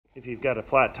If you've got a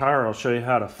flat tire, I'll show you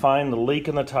how to find the leak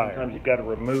in the tire. Sometimes you've got to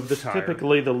remove the tire.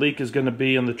 Typically the leak is going to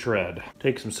be in the tread.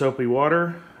 Take some soapy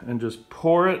water and just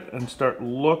pour it and start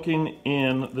looking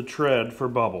in the tread for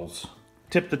bubbles.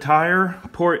 Tip the tire,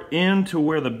 pour it into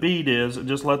where the bead is, and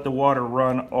just let the water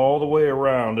run all the way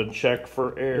around and check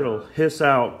for air. It'll hiss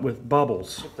out with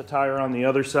bubbles. Tip the tire on the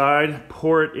other side,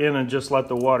 pour it in and just let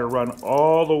the water run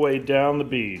all the way down the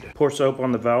bead. Pour soap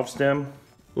on the valve stem.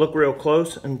 Look real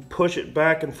close and push it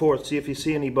back and forth, see if you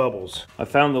see any bubbles. I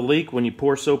found the leak when you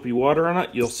pour soapy water on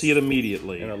it, you'll see it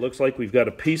immediately. And it looks like we've got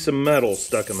a piece of metal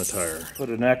stuck in the tire. Put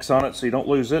an X on it so you don't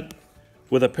lose it.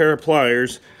 With a pair of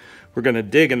pliers, we're gonna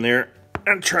dig in there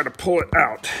and try to pull it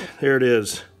out. There it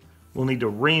is. We'll need to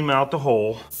ream out the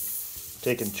hole.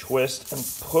 Take and twist and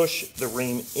push the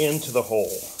ream into the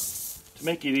hole. To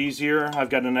make it easier, I've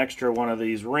got an extra one of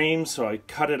these reams, so I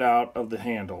cut it out of the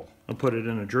handle. I'll put it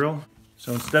in a drill.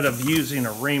 So instead of using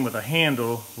a ream with a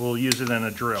handle, we'll use it in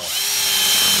a drill.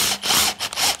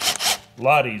 A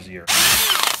lot easier.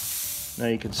 Now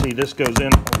you can see this goes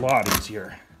in a lot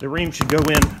easier. The ream should go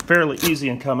in fairly easy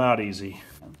and come out easy.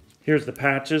 Here's the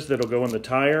patches that'll go in the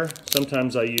tire.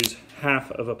 Sometimes I use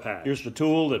half of a patch. Here's the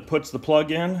tool that puts the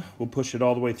plug in. We'll push it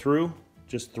all the way through.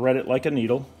 Just thread it like a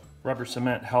needle. Rubber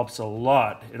cement helps a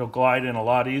lot. It'll glide in a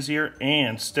lot easier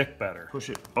and stick better.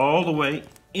 Push it all the way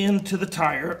into the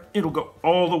tire. It'll go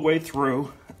all the way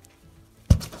through.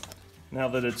 Now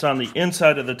that it's on the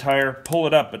inside of the tire, pull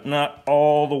it up, but not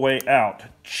all the way out.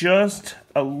 Just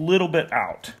a little bit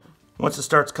out. Once it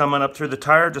starts coming up through the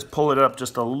tire, just pull it up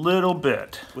just a little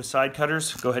bit. With side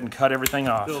cutters, go ahead and cut everything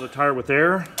off. Fill the tire with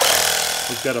air.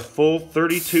 We've got a full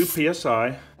 32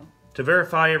 PSI. To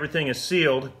verify everything is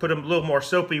sealed, put a little more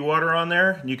soapy water on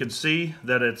there, and you can see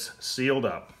that it's sealed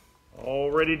up.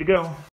 All ready to go.